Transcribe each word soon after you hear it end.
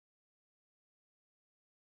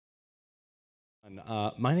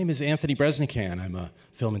My name is Anthony Breznican. I'm a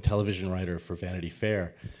film and television writer for Vanity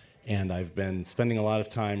Fair, and I've been spending a lot of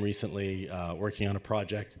time recently working on a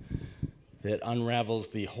project that unravels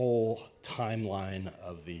the whole timeline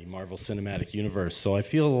of the Marvel Cinematic Universe. So I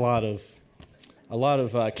feel a lot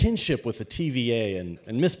of kinship with the TVA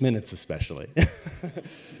and Miss Minutes especially.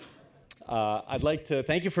 I'd like to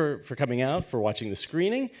thank you for coming out, for watching the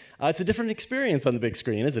screening. It's a different experience on the big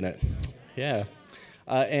screen, isn't it? Yeah.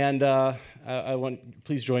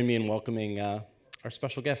 Please join me in welcoming our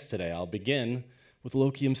special guest today. I'll begin with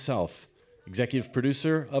Loki himself, executive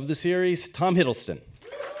producer of the series, Tom Hiddleston.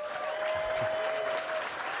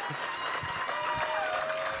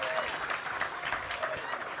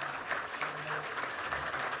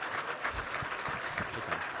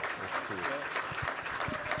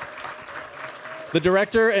 The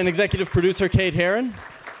director and executive producer, Kate Herron.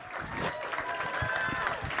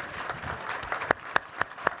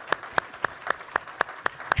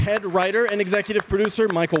 Head writer and executive producer,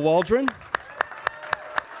 Michael Waldron.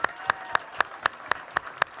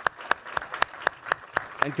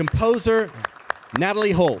 And composer,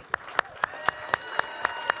 Natalie Holt.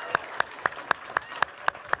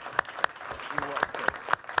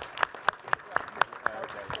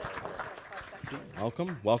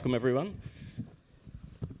 Welcome everyone.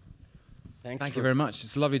 Thank you very much.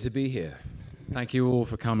 It's lovely to be here. Thank you all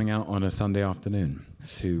for coming out on a Sunday afternoon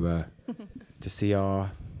to see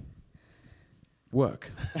our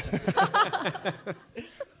work.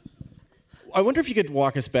 I wonder if you could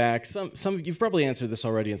walk us back. Some you've probably answered this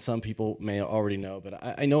already, and some people may already know.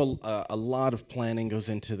 But I know a lot of planning goes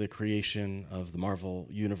into the creation of the Marvel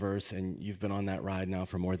universe, and you've been on that ride now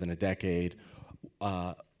for more than a decade.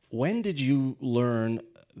 When did you learn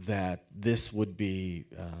that this would be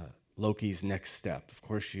Loki's next step? Of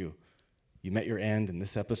course, you met your end in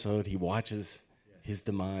this episode. He watches his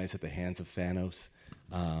demise at the hands of Thanos.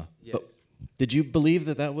 Yes. But did you believe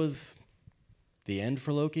that was the end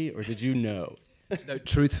for Loki, or did you know? No,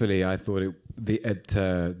 truthfully, I thought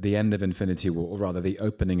the end of Infinity War, or rather the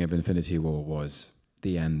opening of Infinity War, was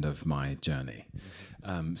the end of my journey.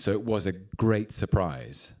 So it was a great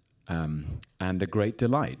surprise and a great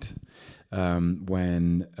delight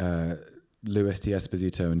when Louis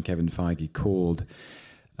D'Esposito and Kevin Feige called.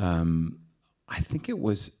 I think it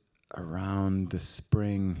was around the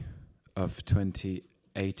spring of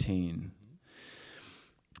 2018.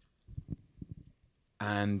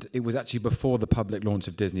 And it was actually before the public launch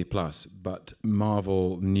of Disney+, but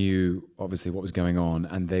Marvel knew obviously what was going on,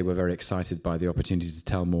 and they were very excited by the opportunity to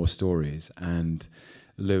tell more stories. And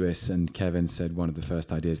Louis and Kevin said one of the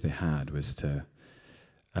first ideas they had was for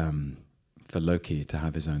Loki to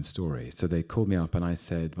have his own story. So they called me up, and I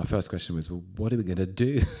said, my first question was, well, what are we going to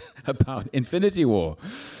do about Infinity War?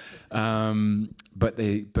 But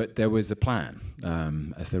there was a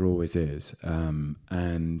plan, as there always is.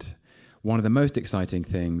 And one of the most exciting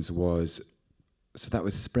things was, so that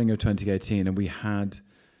was spring of 2018, and we had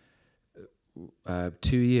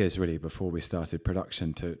 2 years really before we started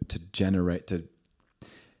production to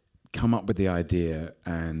come up with the idea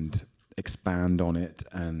and expand on it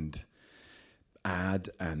and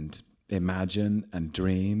add and imagine and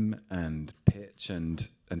dream and pitch and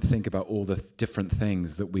think about all the different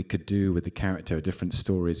things that we could do with the character, different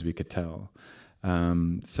stories we could tell.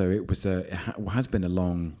 So it has been a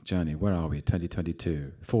long journey. Where are we?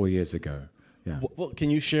 2022, 4 years ago. Yeah. Well, can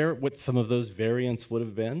you share what some of those variants would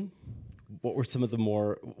have been? What were some of the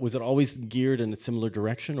more? Was it always geared in a similar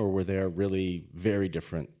direction, or were there really very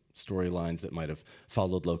different storylines that might have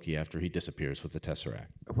followed Loki after he disappears with the Tesseract?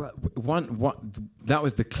 Well, that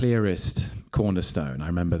was the clearest cornerstone. I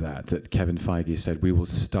remember that Kevin Feige said, we will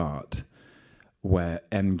start where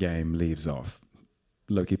Endgame leaves off.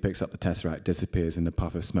 Loki picks up the Tesseract, disappears in a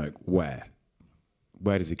puff of smoke. Where?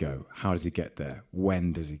 Where does he go? How does he get there?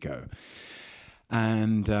 When does he go?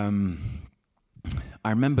 And I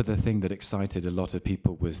remember the thing that excited a lot of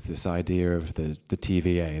people was this idea of the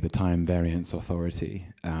TVA, the Time Variance Authority,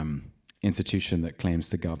 institution that claims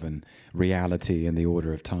to govern reality and the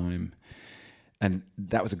order of time. And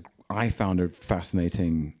that was, I found a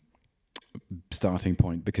fascinating starting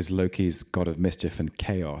point, because Loki's god of mischief and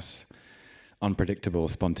chaos, unpredictable,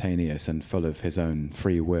 spontaneous, and full of his own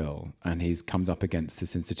free will. And he comes up against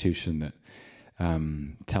this institution that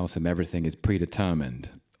tells him everything is predetermined.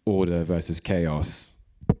 Order versus chaos.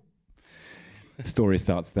 The story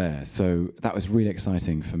starts there. So that was really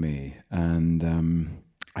exciting for me. And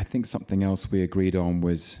I think something else we agreed on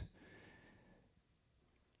was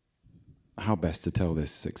how best to tell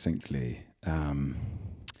this succinctly.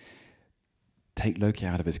 Take Loki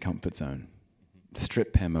out of his comfort zone.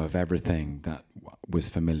 Strip him of everything that was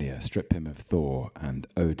familiar, strip him of Thor and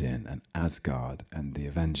Odin and Asgard and the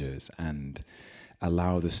Avengers, and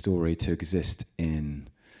allow the story to exist in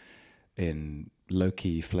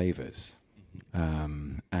Loki flavors,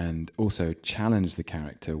 and also challenge the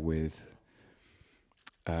character with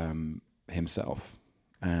himself,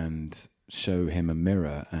 and show him a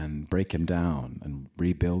mirror and break him down and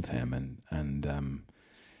rebuild him, and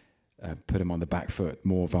put him on the back foot.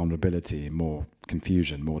 More vulnerability, more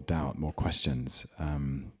confusion, more doubt, more questions.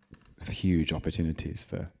 Huge opportunities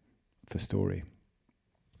for story.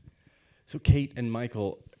 So Kate and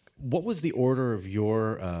Michael, what was the order of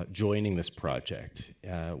your joining this project?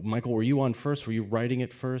 Michael, were you on first? Were you writing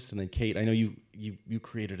it first? And then Kate, I know you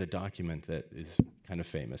created a document that is kind of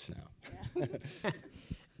famous now. Yeah.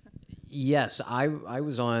 Yes, I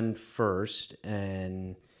was on first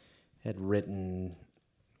and had written,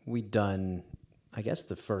 we'd done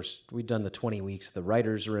the 20 weeks of the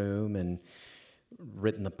writer's room and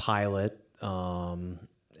written the pilot,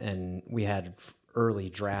 and we had early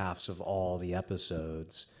drafts of all the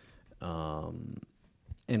episodes, and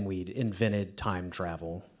we'd invented time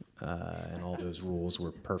travel, and all those rules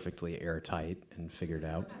were perfectly airtight and figured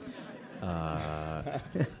out.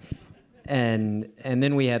 And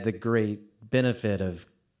then we had the great benefit of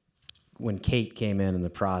when Kate came in the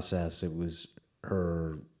process, it was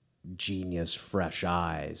her genius, fresh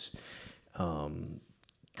eyes,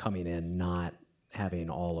 coming in, not having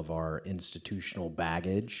all of our institutional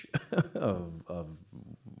baggage of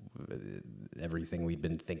everything we'd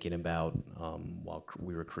been thinking about while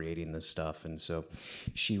we were creating this stuff. And so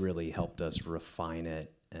she really helped us refine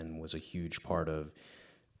it and was a huge part of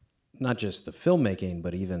not just the filmmaking,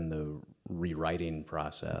 but even the rewriting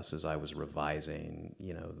process as I was revising,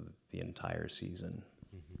 the entire season.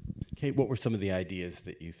 Mm-hmm. Kate, what were some of the ideas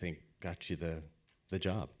that you think got you the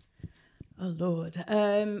job? Oh, Lord.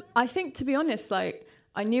 I think, to be honest, I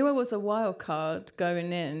knew I was a wild card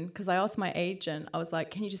going in because I asked my agent, I was like,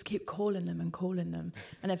 can you just keep calling them?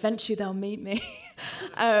 And eventually they'll meet me.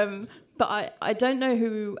 But I don't know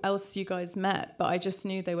who else you guys met, but I just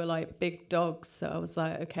knew they were like big dogs. So I was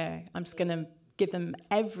like, okay, I'm just going to give them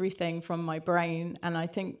everything from my brain. And I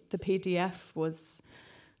think the PDF was,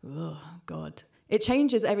 oh, God. It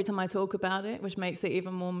changes every time I talk about it, which makes it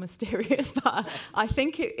even more mysterious. But I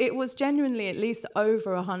think it was genuinely at least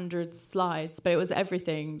over 100 slides, but it was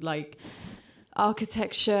everything, like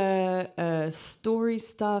architecture, story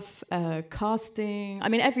stuff, casting. I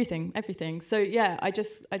mean, everything. So yeah, I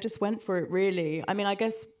just went for it, really. I mean, I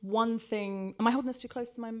guess one thing. Am I holding this too close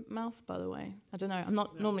to my mouth, by the way? I don't know. I'm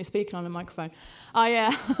not normally speaking on a microphone.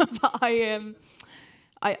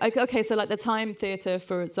 Okay, so like the Time Theatre,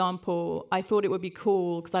 for example, I thought it would be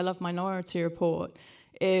cool, because I love Minority Report,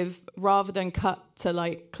 if rather than cut to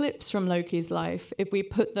like clips from Loki's life, if we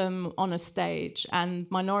put them on a stage. And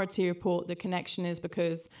Minority Report, the connection is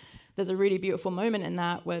because there's a really beautiful moment in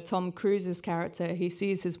that where Tom Cruise's character, he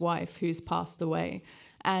sees his wife who's passed away,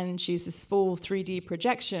 and she's this full 3D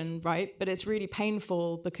projection, right? But it's really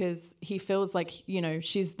painful because he feels like,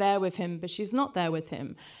 she's there with him, but she's not there with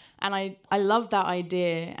him. And I love that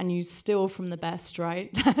idea, and you steal from the best,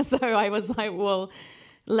 right? So I was like, well,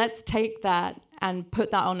 let's take that and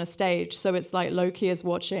put that on a stage. So it's like Loki is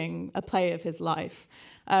watching a play of his life.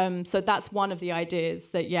 So that's one of the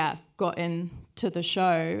ideas that, got into the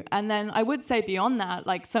show. And then I would say beyond that,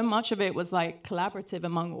 like so much of it was like collaborative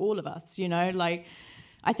among all of us, like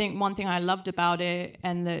I think one thing I loved about it,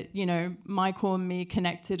 and that, Michael and me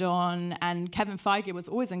connected on, and Kevin Feige was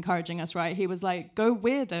always encouraging us, right? He was like, go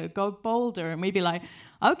weirder, go bolder. And we'd be like,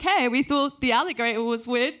 okay, we thought the alligator was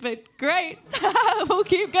weird, but great, we'll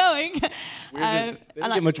keep going. They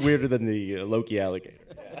get much weirder than the Loki alligator.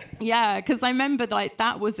 Yeah, because I remember like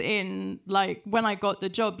that was in like when I got the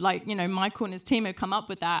job, like, Michael and his team had come up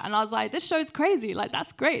with that. And I was like, this show's crazy, like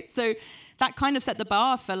that's great. So that kind of set the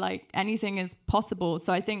bar for like anything is possible.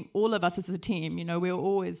 So I think all of us as a team, we were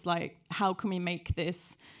always like, how can we make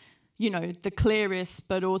this, the clearest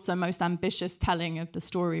but also most ambitious telling of the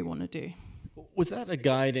story we want to do. Was that a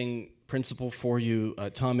guiding principle for you?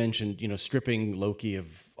 Tom mentioned, stripping Loki of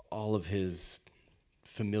all of his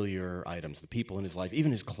familiar items, the people in his life,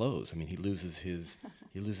 even his clothes. I mean, he loses his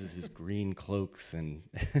green cloaks and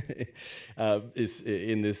is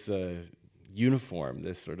in this uniform,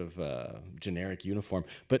 this sort of generic uniform.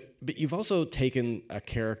 But you've also taken a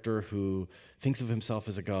character who thinks of himself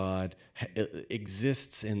as a god,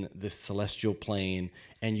 exists in this celestial plane,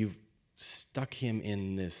 and you've stuck him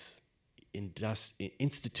in this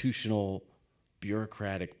institutional,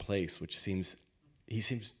 bureaucratic place, which he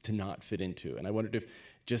seems to not fit into. And I wondered if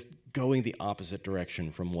just going the opposite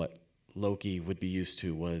direction from what Loki would be used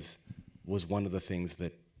to was was one of the things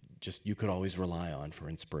that just you could always rely on for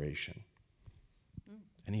inspiration?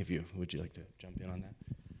 Any of you, would you like to jump in on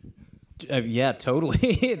that? Yeah,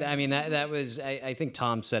 totally. I mean, that was, I think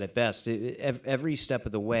Tom said it best. Every step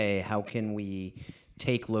of the way, how can we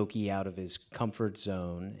take Loki out of his comfort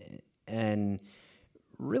zone? And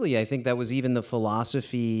really, I think that was even the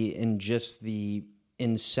philosophy in just the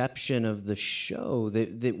inception of the show,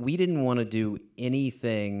 that we didn't want to do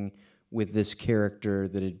anything with this character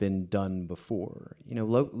that had been done before. You know,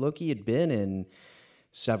 Loki had been in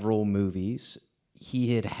several movies.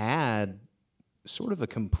 He had sort of a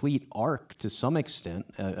complete arc to some extent,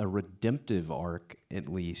 a redemptive arc at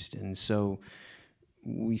least. And so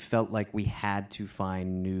we felt like we had to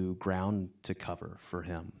find new ground to cover for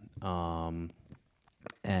him.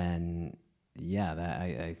 And yeah,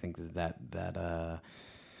 I think that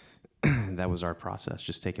that was our process,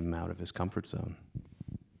 just take him out of his comfort zone.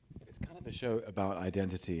 It's kind of a show about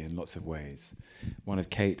identity in lots of ways. One of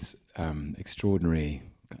Kate's extraordinary,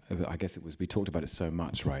 I guess it was, we talked about it so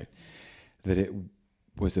much, right? That it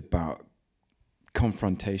was about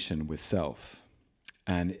confrontation with self.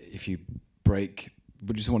 And if you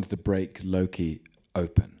we just wanted to break Loki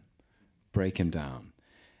open, break him down,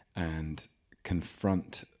 and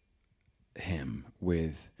confront him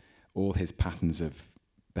with all his patterns of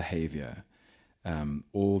behavior,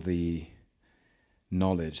 all the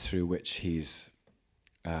knowledge through which he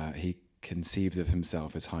conceives of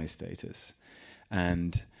himself as high status,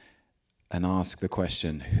 and ask the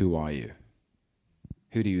question, who are you?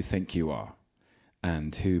 Who do you think you are?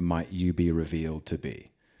 And who might you be revealed to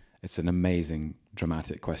be? It's an amazing,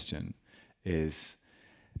 dramatic question.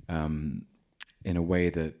 In a way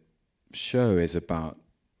that show is about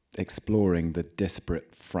exploring the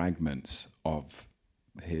disparate fragments of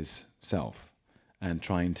his self and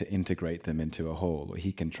trying to integrate them into a whole. Or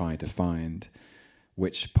he can try to find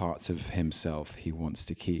which parts of himself he wants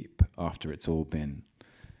to keep after it's all been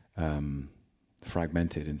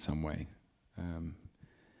fragmented in some way.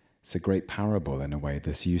 It's a great parable in a way,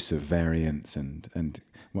 this use of variance and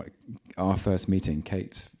what our first meeting,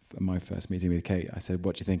 my first meeting with Kate, I said,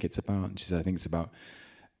 what do you think it's about? And she said, I think it's about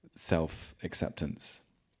self-acceptance,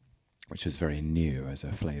 which was very new as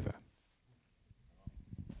a flavor.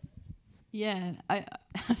 Yeah,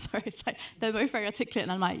 sorry, it's like they're both very articulate,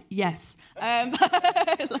 and I'm like, yes,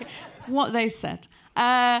 like what they said.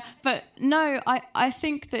 But no, I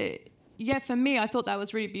think that, yeah, for me, I thought that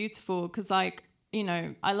was really beautiful because, like, you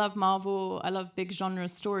know, I love Marvel, I love big genre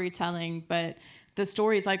storytelling, but the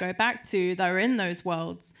stories I go back to that are in those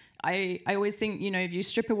worlds, I always think, you know, if you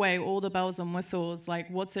strip away all the bells and whistles, like,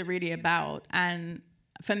 what's it really about? And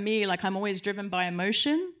for me, like, I'm always driven by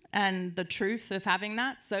emotion and the truth of having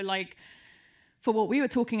that. So, like, for what we were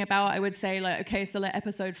talking about, I would say, like, okay, so like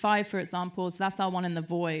episode 5, for example, so that's our one in the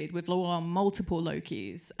void with multiple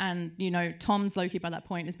Lokis. And, you know, Tom's Loki by that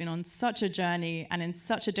point has been on such a journey and in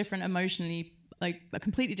such a different emotionally, like a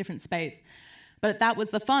completely different space. But that was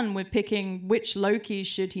the fun with picking which Loki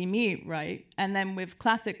should he meet, right? And then with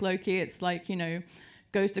classic Loki, it's like, you know,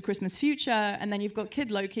 goes to Christmas future, and then you've got kid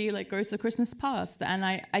Loki, like goes to Christmas past. And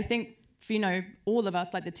I think, for, you know, all of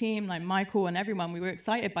us, like the team, like Michael and everyone, we were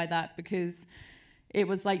excited by that because it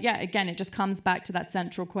was like, yeah, again, it just comes back to that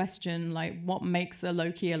central question, like, what makes a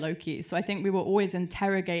Loki a Loki? So I think we were always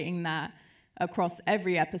interrogating that across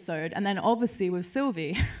every episode. And then obviously with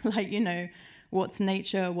Sylvie, like, you know, what's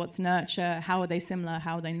nature, what's nurture, how are they similar,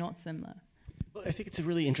 how are they not similar? Well, I think it's a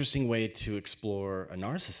really interesting way to explore a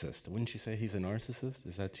narcissist. Wouldn't you say he's a narcissist?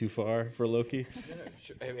 Is that too far for Loki?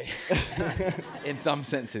 In some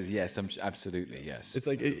senses, yes, absolutely, yes. It's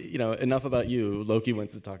like, you know, enough about you. Loki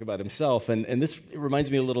wants to talk about himself. And this reminds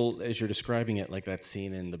me a little, as you're describing it, like that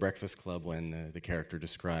scene in The Breakfast Club when the character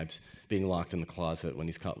describes being locked in the closet when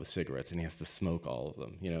he's caught with cigarettes and he has to smoke all of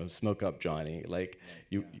them. You know, smoke up, Johnny. Like,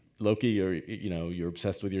 you, Loki, you're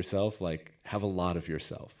obsessed with yourself. Like, have a lot of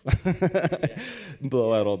yourself.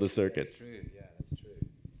 Blow out all the circuits. That's true. Yeah, that's true.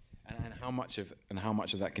 And how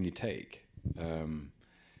much of that can you take, in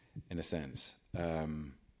a sense?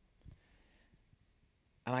 And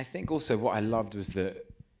I think also what I loved was that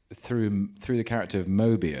through the character of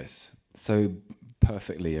Mobius, so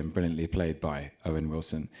perfectly and brilliantly played by Owen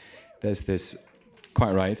Wilson, there's this,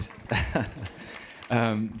 quite right.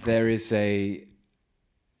 There is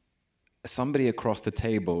somebody across the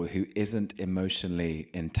table who isn't emotionally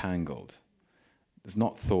entangled. It's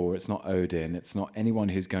not Thor, it's not Odin, it's not anyone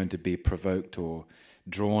who's going to be provoked or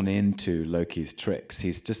drawn into Loki's tricks.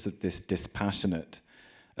 He's just this dispassionate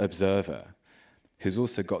observer who's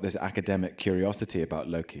also got this academic curiosity about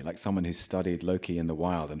Loki, like someone who's studied Loki in the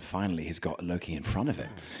wild, and finally he's got Loki in front of him.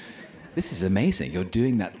 this is amazing. You're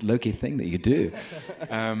doing that Loki thing that you do.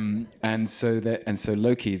 And so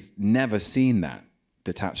Loki's never seen that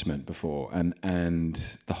detachment before,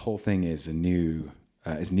 and the whole thing is new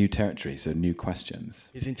territory, so new questions.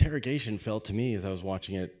 His interrogation felt to me, as I was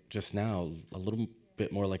watching it just now, a little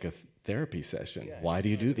bit more like a therapy session. Yeah, why do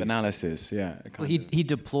you do these analysis? Yeah. Well, he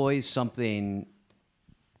deploys something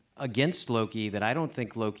against Loki that I don't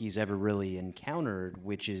think Loki's ever really encountered,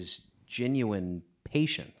 which is genuine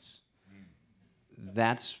patience.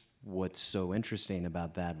 That's what's so interesting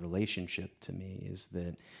about that relationship to me, is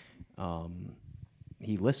that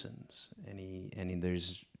he listens, and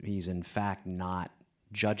he's in fact not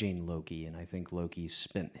judging Loki, and I think Loki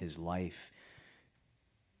spent his life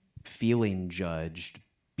feeling judged,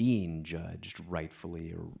 being judged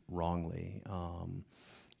rightfully or wrongly,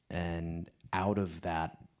 and out of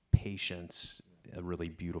that patience, a really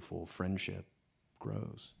beautiful friendship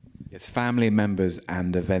grows. Yes, family members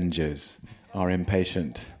and Avengers are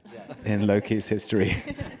impatient in Loki's history.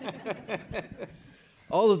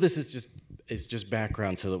 All of this is just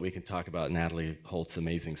background so that we can talk about Natalie Holt's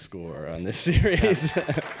amazing score on this series.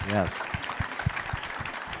 Yes.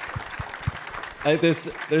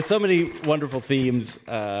 There's so many wonderful themes.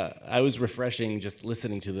 I was refreshing just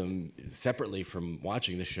listening to them separately from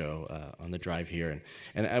watching the show on the drive here,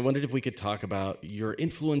 and I wondered if we could talk about your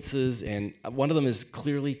influences. And one of them is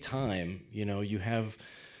clearly time. You know, you have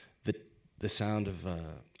the sound of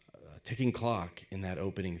a ticking clock in that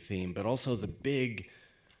opening theme, but also the big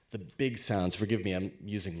sounds. Forgive me, I'm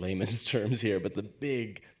using layman's terms here, but the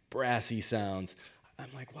big brassy sounds. I'm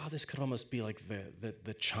like, wow, this could almost be like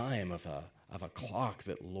the chime of a clock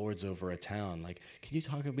that lords over a town. Like, can you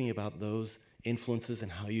talk to me about those influences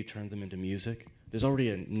and how you turned them into music? There's already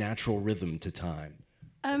a natural rhythm to time.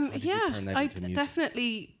 I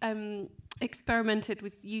definitely experimented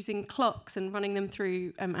with using clocks and running them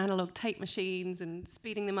through analog tape machines and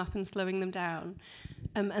speeding them up and slowing them down.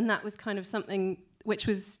 And that was kind of something which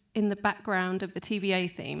was in the background of the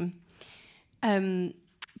TVA theme.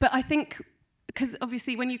 But I think, because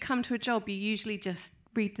obviously when you come to a job, you usually just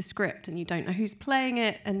read the script and you don't know who's playing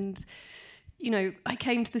it. And, you know, I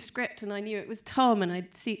came to the script and I knew it was Tom, and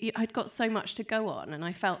I'd got so much to go on, and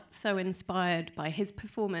I felt so inspired by his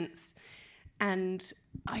performance. And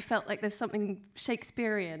I felt like there's something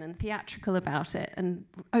Shakespearean and theatrical about it, and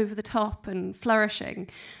over the top and flourishing.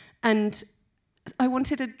 And I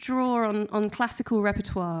wanted to draw on classical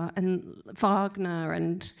repertoire and Wagner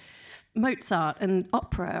and Mozart and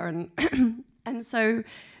opera, and and so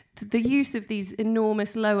the use of these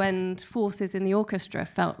enormous low-end forces in the orchestra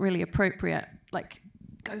felt really appropriate. Like,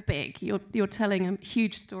 go big. You're telling a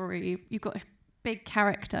huge story. You've got a big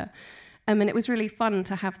character, and it was really fun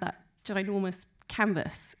to have that ginormous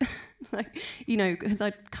canvas. Like, you know, because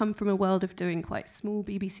I'd come from a world of doing quite small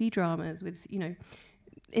BBC dramas with, you know,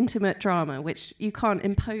 intimate drama, which you can't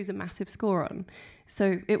impose a massive score on.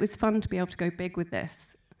 So it was fun to be able to go big with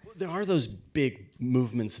this. There are those big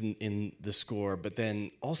movements in the score, but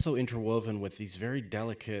then also interwoven with these very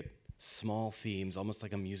delicate, small themes, almost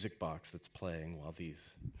like a music box that's playing while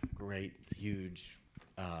these great, huge,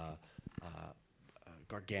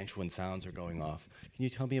 gargantuan sounds are going off. Can you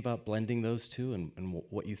tell me about blending those two and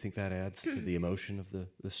what you think that adds to the emotion of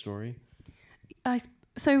the story?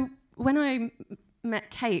 So when I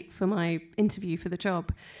met Kate for my interview for the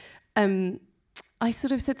job, I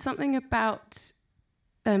sort of said something about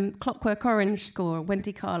Clockwork Orange score,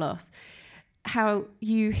 Wendy Carlos, how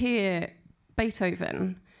you hear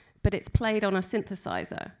Beethoven, but it's played on a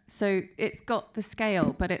synthesizer. So it's got the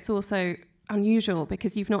scale, but it's also unusual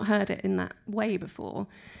because you've not heard it in that way before.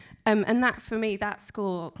 And that, for me, that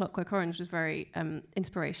score, Clockwork Orange, was very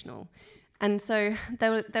inspirational. And so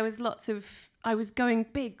there was lots of... I was going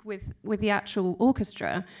big with the actual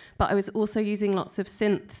orchestra, but I was also using lots of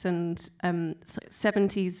synths and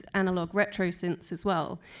 70s analog retro synths as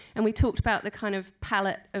well. And we talked about the kind of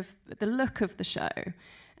palette of the look of the show.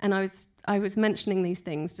 And I was mentioning these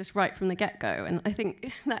things just right from the get-go. And I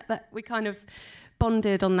think that we kind of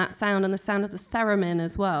bonded on that sound and the sound of the theremin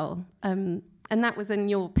as well. And that was in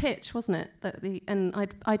your pitch, wasn't it? And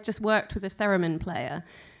I'd just worked with a theremin player.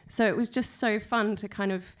 So it was just so fun to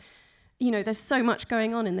kind of... You know, there's so much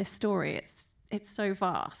going on in this story. It's so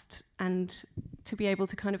vast, and to be able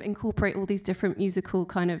to kind of incorporate all these different musical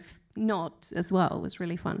kind of nods as well was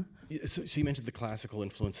really fun. So you mentioned the classical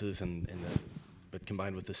influences but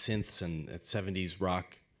combined with the synths and 70s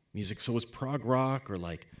rock music. So was prog rock or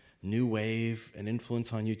like new wave an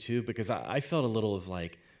influence on you too? Because I felt a little of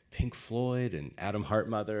like Pink Floyd and Adam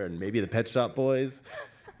Hartmother and maybe the Pet Shop Boys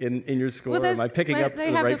in your score? Am I picking up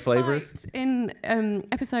the right flavors? In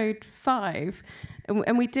episode 5,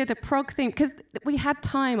 and we did a prog theme because we had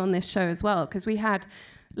time on this show as well because we had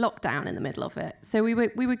lockdown in the middle of it. So we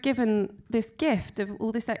were given this gift of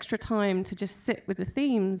all this extra time to just sit with the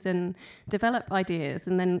themes and develop ideas.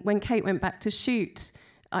 And then when Kate went back to shoot,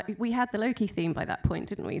 we had the Loki theme by that point,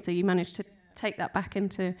 didn't we? So you managed to take that back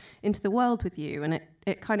into the world with you, and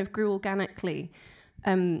it kind of grew organically.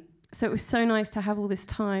 So it was so nice to have all this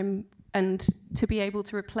time and to be able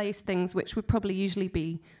to replace things which would probably usually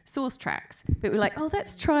be source tracks. But we're like, oh,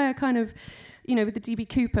 let's try a kind of, with the DB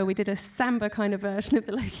Cooper, we did a samba kind of version of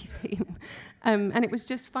the Loki theme. And it was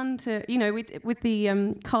just fun to, with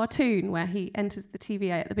the cartoon where he enters the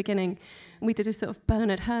TVA at the beginning, we did a sort of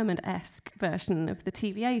Bernard Herrmann-esque version of the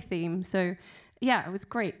TVA theme. So, yeah, it was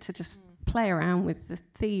great to just play around with the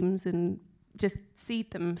themes and just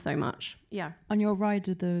seed them so much. Yeah. On your ride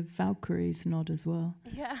of the Valkyries nod as well.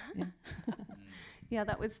 Yeah. Yeah,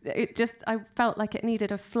 that was it. I felt like it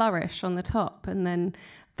needed a flourish on the top, and then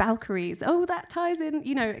Valkyries. Oh, that ties in.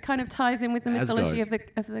 It kind of ties in with the mythology of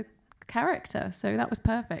the character. So that was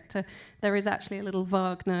perfect. There is actually a little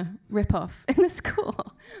Wagner ripoff in the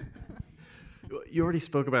score. You already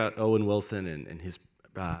spoke about Owen Wilson and his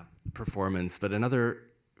performance, but another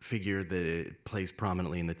figure that plays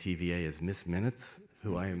prominently in the TVA is Miss Minutes,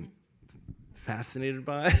 who I am fascinated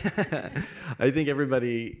by. I think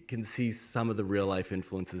everybody can see some of the real life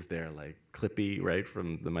influences there, like Clippy, right,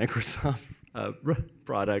 from the Microsoft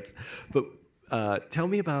products. But tell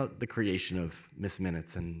me about the creation of Miss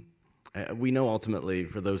Minutes. And we know ultimately,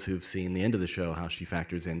 for those who've seen the end of the show, how she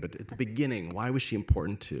factors in. But at the beginning, why was she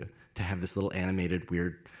important to have this little animated,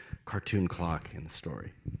 weird cartoon clock in the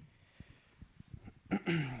story?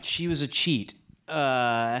 She was a cheat.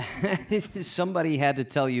 Somebody had to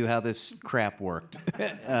tell you how this crap worked.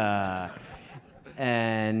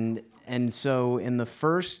 And so in the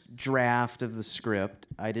first draft of the script,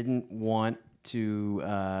 I didn't want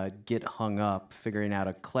to get hung up figuring out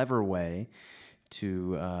a clever way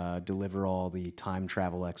to deliver all the time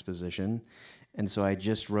travel exposition. And so I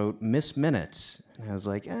just wrote Miss Minutes. And I was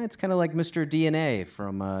like, it's kind of like Mr. DNA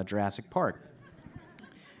from Jurassic Park.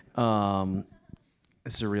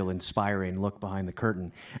 This is a real inspiring look behind the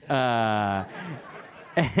curtain. But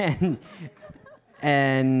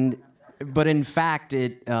in fact,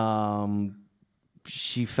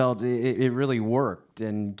 she felt it really worked,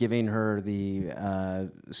 and giving her the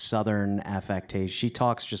Southern affectation. She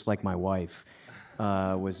talks just like my wife.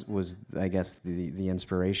 Was I guess the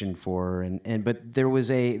inspiration for her, but there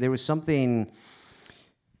was something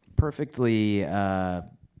perfectly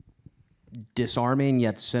disarming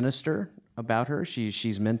yet sinister about her.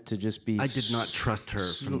 She's meant to just be. I did not trust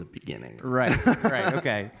her from the beginning. Right,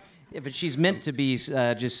 okay. Yeah, but she's meant to be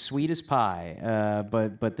just sweet as pie.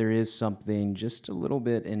 But there is something just a little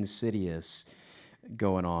bit insidious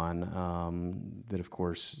going on that, of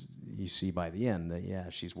course, you see by the end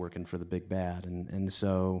that she's working for the big bad, and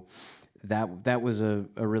so that was a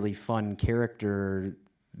really fun character.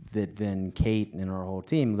 That then Kate and our whole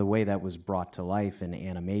team, the way that was brought to life in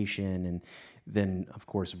animation, and then of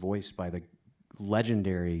course voiced by the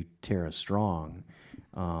legendary Tara Strong,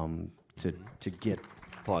 to get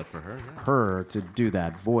applaud for her. Yeah. Her to do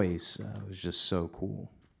that voice was just so cool.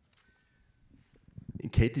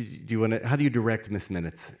 Kate, do you want to? How do you direct Miss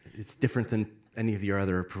Minutes? It's different than any of your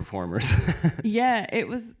other performers. Yeah, it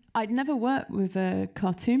was. I'd never worked with a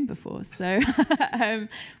cartoon before, so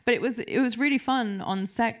but it was really fun on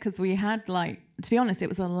set because we had, to be honest, it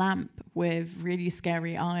was a lamp with really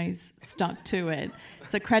scary eyes stuck to it.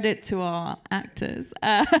 So credit to our actors.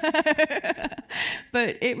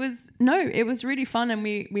 But it was really fun, and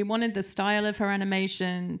we wanted the style of her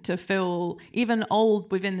animation to feel even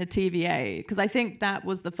old within the TVA, because I think that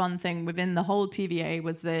was the fun thing within the whole TVA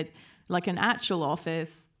was that, like an actual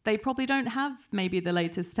office, they probably don't have maybe the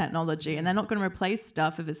latest technology, and they're not going to replace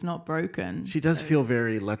stuff if it's not broken. She does feel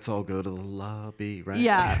very, let's all go to the lobby, right?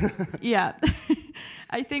 Yeah, yeah.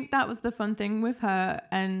 I think that was the fun thing with her.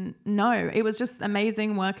 And no, it was just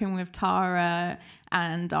amazing working with Tara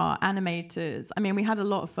and our animators. I mean, we had a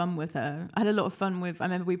lot of fun with her. I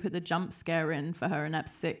remember we put the jump scare in for her in Ep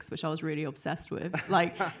 6, which I was really obsessed with.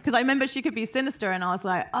 Because I remember she could be sinister, and I was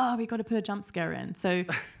like, oh, we got to put a jump scare in. So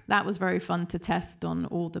that was very fun to test on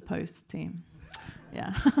all the post team.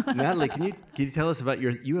 Yeah. Natalie, can you tell us about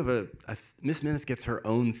you have a Miss Minutes gets her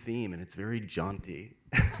own theme, and it's very jaunty.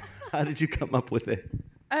 How did you come up with it?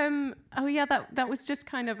 That was just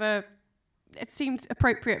kind of it seemed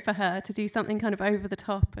appropriate for her to do something kind of over the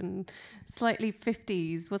top and slightly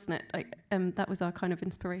 50s, wasn't it? That was our kind of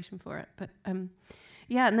inspiration for it. But and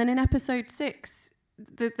then in episode 6,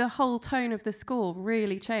 the whole tone of the score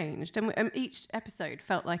really changed, and each episode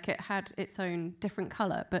felt like it had its own different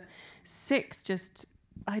colour. But 6 just,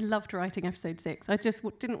 I loved writing episode 6. I just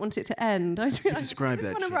didn't want it to end. I just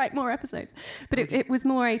want to write more episodes. But it was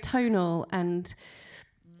more atonal and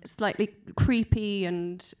slightly creepy,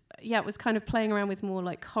 and yeah, it was kind of playing around with more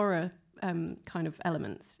like horror kind of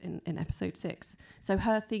elements in episode 6. So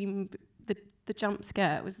her theme, the jump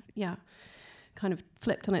scare was, kind of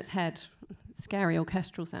flipped on its head. Scary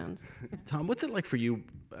orchestral sounds. Tom, what's it like for you?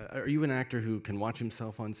 Are you an actor who can watch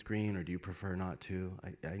himself on screen, or do you prefer not to?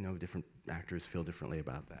 I know different actors feel differently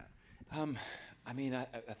about that. I mean,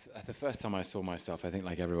 the first time I saw myself, I think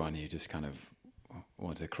like everyone, you just kind of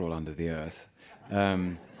want to crawl under the earth.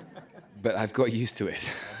 But I've got used to it.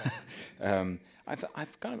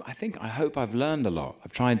 I hope I've learned a lot.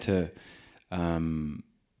 I've tried to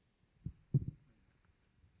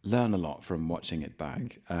learn a lot from watching it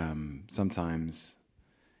back. Sometimes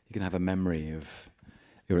you can have a memory of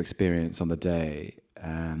your experience on the day,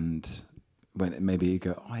 and when maybe you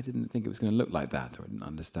go, I didn't think it was going to look like that, or I didn't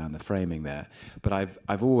understand the framing there. But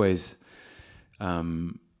I've always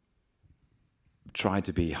tried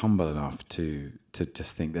to be humble enough to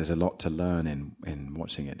just think there's a lot to learn in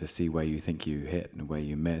watching it, to see where you think you hit and where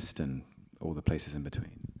you missed and all the places in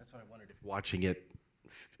between. That's why I wondered if watching it,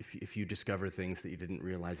 if you discover things that you didn't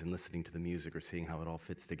realize in listening to the music or seeing how it all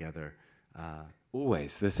fits together.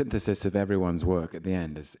 Always. The synthesis of everyone's work at the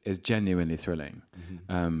end is genuinely thrilling,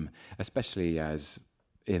 especially as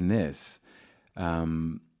in this,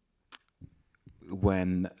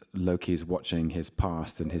 when Loki's watching his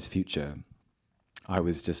past and his future, I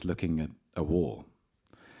was just looking at a wall.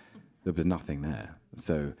 There was nothing there.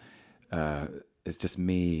 So it's just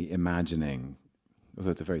me imagining. So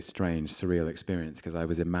it's a very strange, surreal experience, because I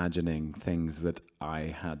was imagining things that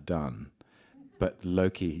I had done, but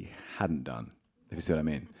Loki hadn't done, if you see what I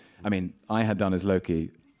mean. I mean, I had done as Loki.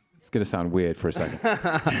 It's going to sound weird for a second.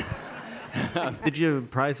 Did you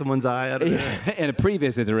pry someone's eye out of it? In a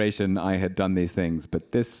previous iteration, I had done these things,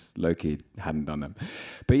 but this Loki hadn't done them.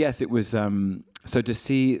 But yes, it was, so to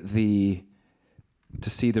see the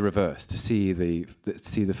reverse, to see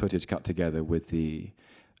the footage cut together with the,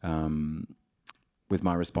 with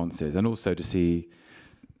my responses, and also to see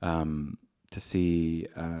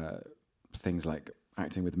things like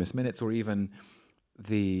acting with Miss Minutes, or even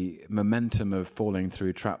the momentum of falling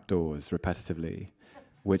through trapdoors repetitively,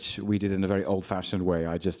 which we did in a very old-fashioned way.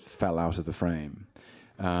 I just fell out of the frame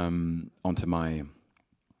onto my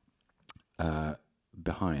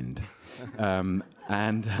behind,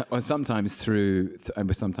 and sometimes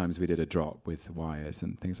sometimes we did a drop with wires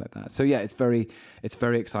and things like that. So yeah, it's very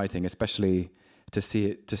exciting, especially to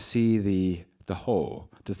see the whole,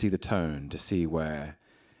 to see the tone, to see where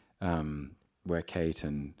Kate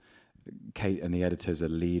and the editors are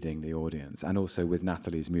leading the audience, and also with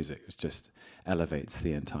Natalie's music, which just elevates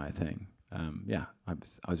the entire thing. I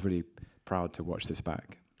was really proud to watch this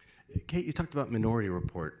back. Kate, you talked about Minority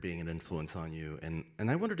Report being an influence on you, and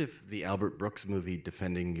I wondered if the Albert Brooks movie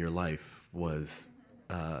Defending Your Life was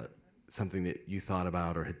something that you thought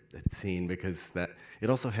about or had seen, because that it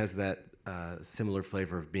also has that similar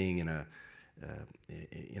flavor of being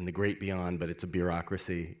in the great beyond, but it's a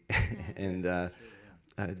bureaucracy. And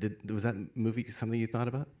was that movie something you thought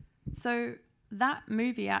about? So that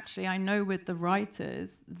movie, actually, I know with the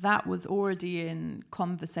writers, that was already in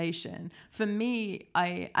conversation. For me,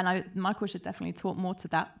 Michael should definitely talk more to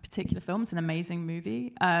that particular film. It's an amazing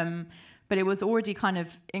movie. But it was already kind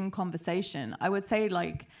of in conversation. I would say,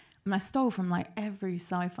 like, I stole from like every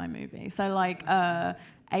sci-fi movie. So like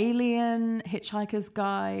Alien, Hitchhiker's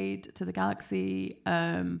Guide to the Galaxy,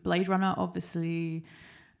 Blade Runner, obviously,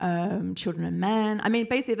 Children of Men. I mean,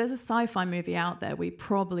 basically, if there's a sci-fi movie out there, we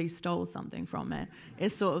probably stole something from it.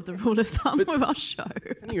 It's sort of the rule of thumb with our show.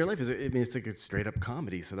 Your life is, it's like a straight-up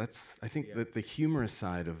comedy. So that's, I think, that the humorous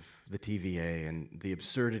side of the TVA and the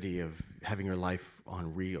absurdity of having your life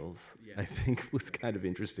on reels, I think, was kind of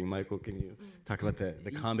interesting. Michael, can you talk about the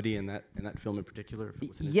comedy in that film in particular?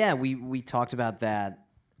 Yeah, we talked about that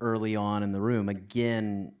early on in the room.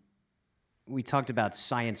 Again, we talked about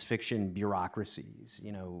science fiction bureaucracies,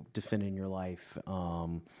 Defending Your Life,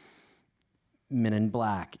 Men in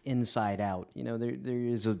Black, Inside Out.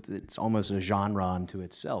 It's almost a genre unto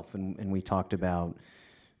itself. And we talked about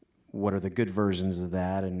what are the good versions of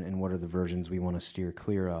that and what are the versions we want to steer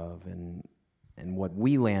clear of. And what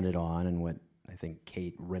we landed on, and what I think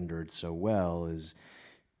Kate rendered so well, is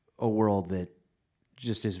a world that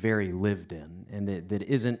just is very lived in, and that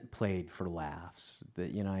isn't played for laughs.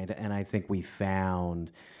 And I think we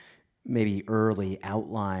found maybe early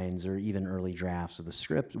outlines or even early drafts of the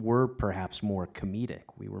script were perhaps more comedic.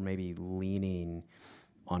 We were maybe leaning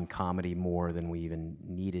on comedy more than we even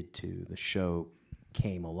needed to. The show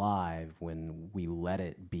came alive when we let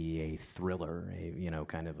it be a thriller,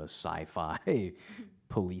 kind of a sci-fi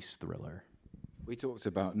police thriller. We talked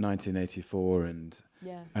about 1984 and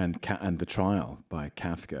The Trial by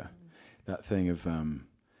Kafka. That thing of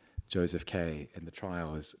Joseph K. in The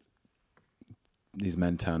Trial is these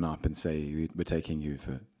men turn up and say, we're taking you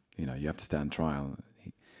for, you have to stand trial.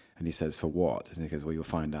 And he says, for what? And he goes, well, you'll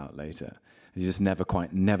find out later. And he just never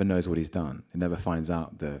knows what he's done. He never finds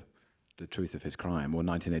out the truth of his crime. Or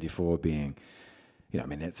 1984 being,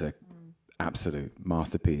 it's a absolute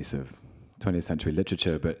masterpiece of 20th century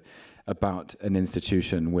literature, but about an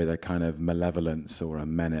institution with a kind of malevolence or a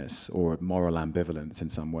menace or moral ambivalence in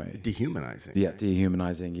some way. Dehumanizing. Yeah,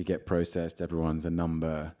 dehumanizing. You get processed, everyone's a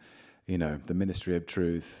number, the Ministry of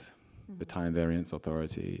Truth, the Time Variance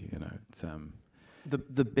Authority, it's...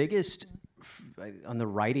 The biggest, on the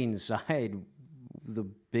writing side, the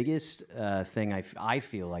biggest thing I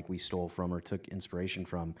feel like we stole from or took inspiration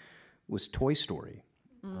from was Toy Story.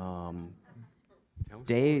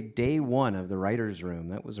 Day one of the writer's room,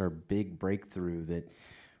 that was our big breakthrough, that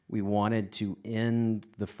we wanted to end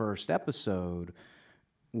the first episode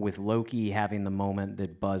with Loki having the moment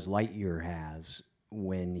that Buzz Lightyear has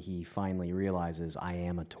when he finally realizes, I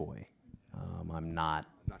am a toy. I'm not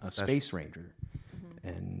a space ranger.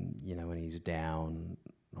 And, and he's down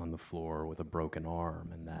on the floor with a broken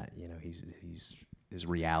arm, and that, his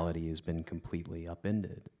reality has been completely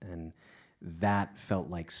upended. And that felt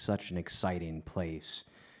like such an exciting place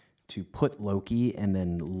to put Loki and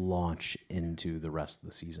then launch into the rest of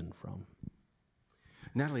the season from.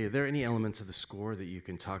 Natalie, are there any elements of the score that you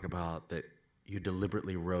can talk about that you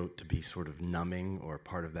deliberately wrote to be sort of numbing or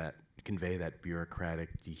part of that, convey that bureaucratic,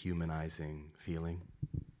 dehumanizing feeling?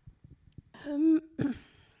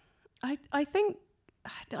 I think,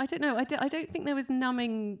 I don't know, I don't think there was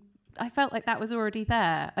numbing. I felt like that was already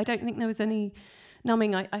there. I don't think there was any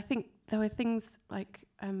numbing. I think there were things like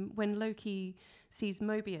when Loki sees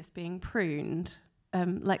Mobius being pruned,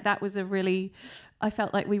 like that was I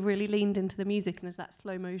felt like we really leaned into the music and there's that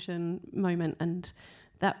slow motion moment, and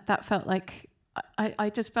that felt like, I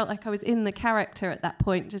just felt like I was in the character at that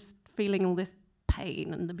point, just feeling all this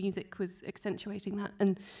pain, and the music was accentuating that.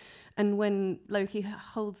 And when Loki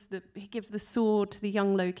he gives the sword to the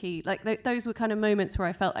young Loki, like those were kind of moments where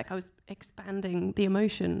I felt like I was expanding the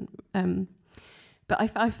emotion. But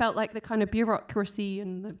I felt like the kind of bureaucracy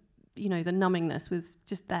and the numbingness was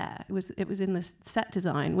just there. It was in the set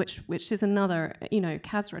design, which is another,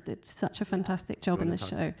 Kazra did such a fantastic job in this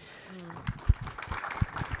show.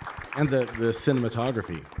 And the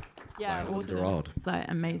cinematography. Yeah, awesome. It's like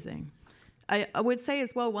amazing. I would say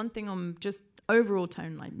as well, one thing on just overall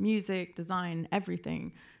tone, like music, design,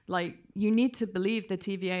 everything. Like, you need to believe the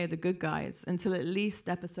TVA are the good guys until at least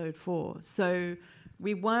episode 4. So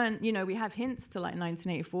we weren't, we have hints to like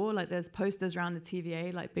 1984, like there's posters around the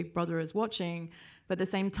TVA, like Big Brother is watching. But at the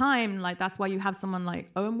same time, like that's why you have someone like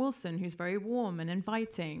Owen Wilson, who's very warm and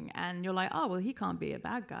inviting. And you're like, oh, well, he can't be a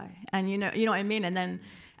bad guy. And you know what I mean? And then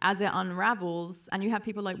as it unravels, and you have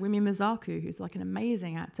people like Wumi Mizaku, who's like an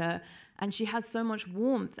amazing actor, and she has so much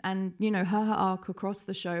warmth, and her arc across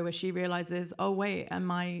the show where she realizes, oh wait, am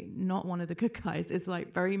I not one of the good guys, is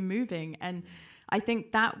like very moving. And I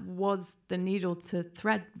think that was the needle to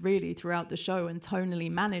thread really throughout the show and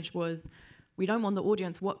tonally manage was, we don't want the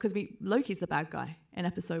audience, because Loki's the bad guy in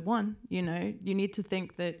episode 1, you need to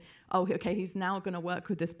think that, oh, okay, he's now going to work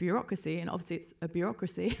with this bureaucracy, and obviously it's a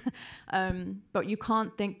bureaucracy, but you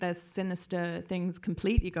can't think there's sinister things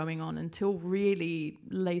completely going on until really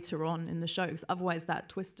later on in the show, because otherwise that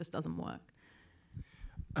twist just doesn't work.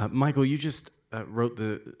 Michael, you just wrote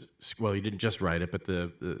you didn't just write it, but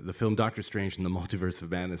the film Doctor Strange and the Multiverse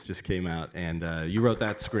of Madness just came out, and you wrote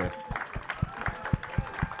that script.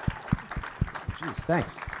 Jeez,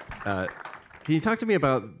 thanks. Can you talk to me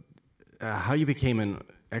about how you became an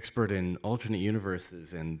expert in alternate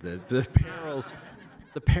universes and the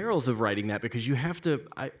perils of writing that? Because you have to,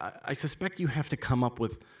 I suspect you have to come up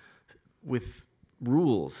with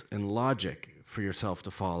rules and logic for yourself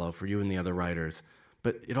to follow, for you and the other writers.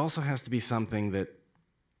 But it also has to be something that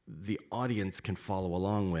the audience can follow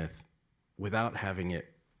along with without having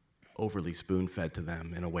it overly spoon-fed to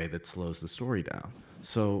them in a way that slows the story down.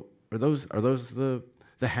 So are those the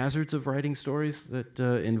hazards of writing stories that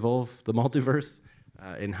involve the multiverse?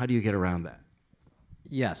 And how do you get around that?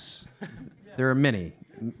 Yes, there are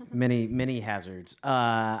many hazards.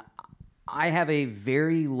 I have a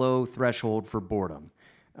very low threshold for boredom.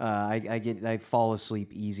 I fall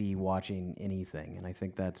asleep easy watching anything, and I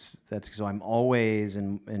think that's so I'm always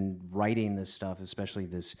in writing this stuff, especially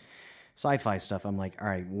this sci-fi stuff. I'm like, all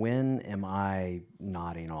right, when am I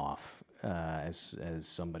nodding off as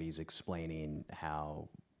somebody's explaining how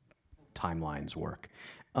timelines work?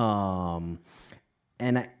 And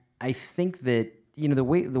I think that the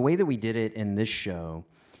way that we did it in this show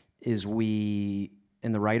is in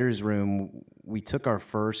the writers' room we took our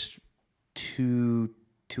first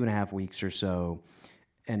 2.5 weeks or so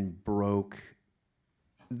and broke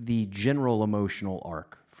the general emotional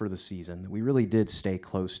arc for the season that we really did stay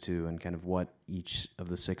close to and kind of what each of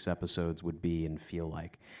the 6 episodes would be and feel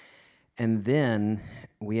like. And then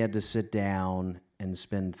we had to sit down and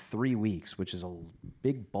spend 3 weeks, which is a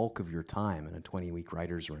big bulk of your time in a 20-week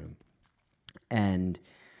writer's room, and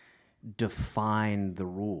define the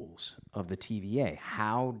rules of the TVA.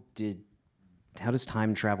 How does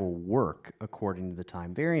time travel work according to the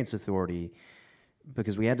Time Variance Authority?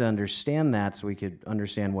 Because we had to understand that so we could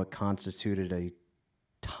understand what constituted a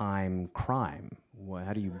time crime.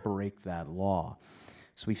 How do you break that law?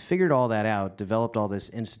 So we figured all that out, developed all this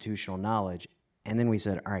institutional knowledge, and then we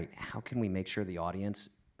said, all right, how can we make sure the audience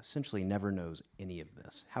essentially never knows any of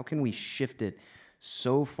this? How can we shift it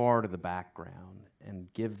so far to the background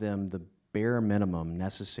and give them the bare minimum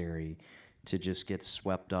necessary to just get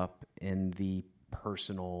swept up in the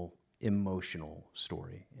personal, emotional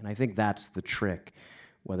story? And I think that's the trick,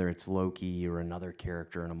 whether it's Loki or another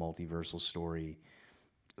character in a multiversal story.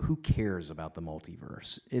 Who cares about the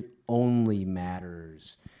multiverse? It only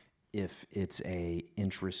matters if it's a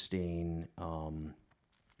interesting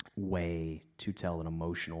way to tell an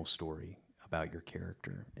emotional story about your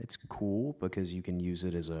character. It's cool because you can use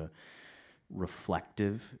it as a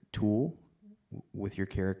reflective tool with your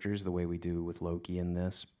characters the way we do with Loki in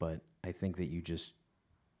this, but I think that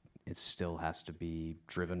it still has to be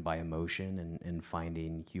driven by emotion and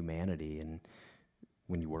finding humanity. And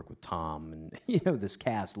when you work with Tom and this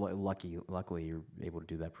cast, luckily you're able to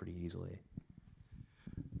do that pretty easily.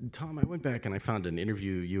 Tom, I went back and I found an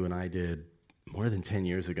interview you and I did more than 10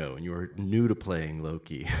 years ago, and you were new to playing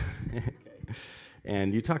Loki.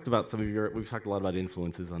 And you talked about we've talked a lot about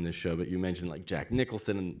influences on this show, but you mentioned like Jack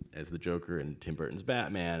Nicholson as the Joker and Tim Burton's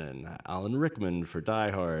Batman, and Alan Rickman for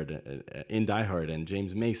Die Hard, and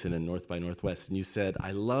James Mason in North by Northwest. And you said,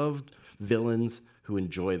 I loved villains who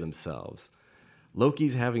enjoy themselves.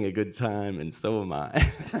 Loki's having a good time, and so am I.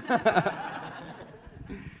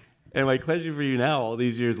 And my question for you now, all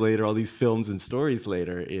these years later, all these films and stories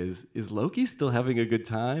later, is Loki still having a good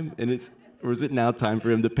time? Or is it now time for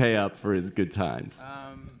him to pay up for his good times?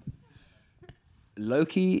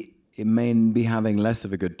 Loki may be having less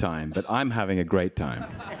of a good time, but I'm having a great time.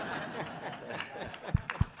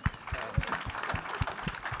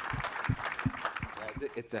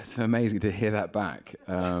 It's amazing to hear that back.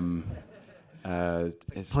 I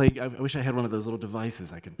wish I had one of those little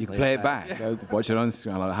devices I could play. You can play it back. Go watch it on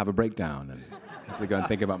screen. I'll have a breakdown and simply go and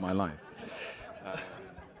think about my life.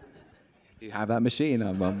 If you have that machine,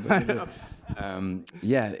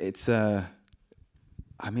 yeah, it's. I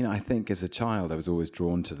think as a child I was always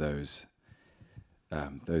drawn to those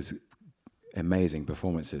amazing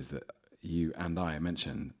performances that you and I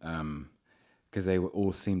mentioned, because they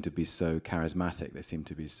all seemed to be so charismatic. They seemed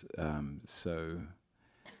to be so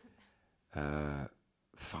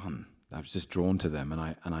fun. I was just drawn to them,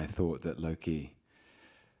 and I thought that Loki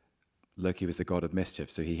was the god of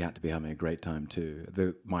mischief, so he had to be having a great time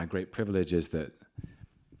too. My great privilege is that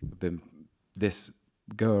this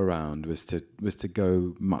go around was to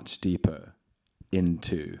go much deeper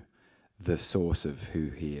into the source of who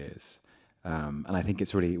he is, and I think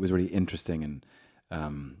it was really interesting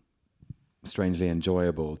and strangely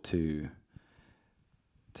enjoyable to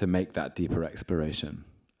make that deeper exploration.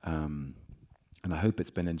 And I hope it's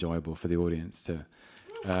been enjoyable for the audience to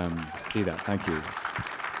see that. Thank you.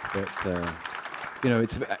 But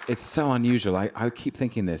it's so unusual. I keep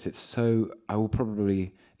thinking this. I will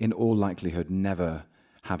probably, in all likelihood, never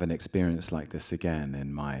have an experience like this again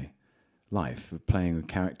in my life, of playing a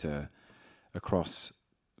character across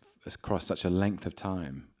such a length of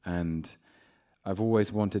time. And I've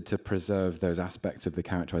always wanted to preserve those aspects of the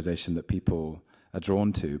characterization that people are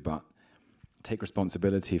drawn to, but take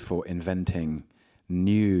responsibility for inventing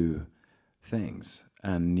new things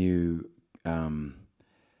and new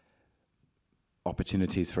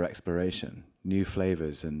opportunities for exploration, new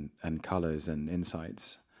flavors and colors and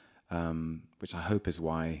insights, which I hope is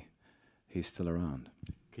why he's still around.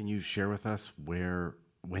 Can you share with us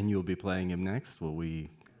when you'll be playing him next? Will we?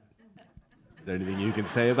 Is there anything you can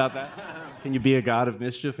say about that? Can you be a god of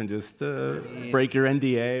mischief and just break your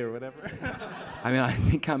NDA or whatever? I mean, I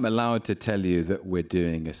think I'm allowed to tell you that we're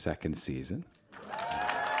doing a second season.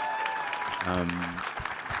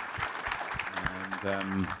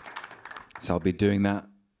 So I'll be doing that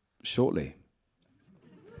shortly.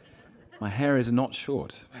 My hair is not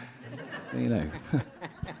short, so you know.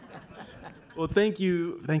 Well, thank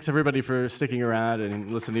you. Thanks, everybody, for sticking around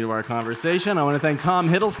and listening to our conversation. I want to thank Tom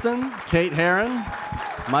Hiddleston, Kate Herron,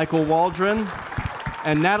 Michael Waldron,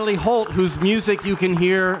 and Natalie Holt, whose music you can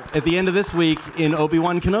hear at the end of this week in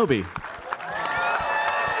Obi-Wan Kenobi.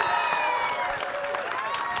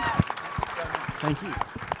 Thank you.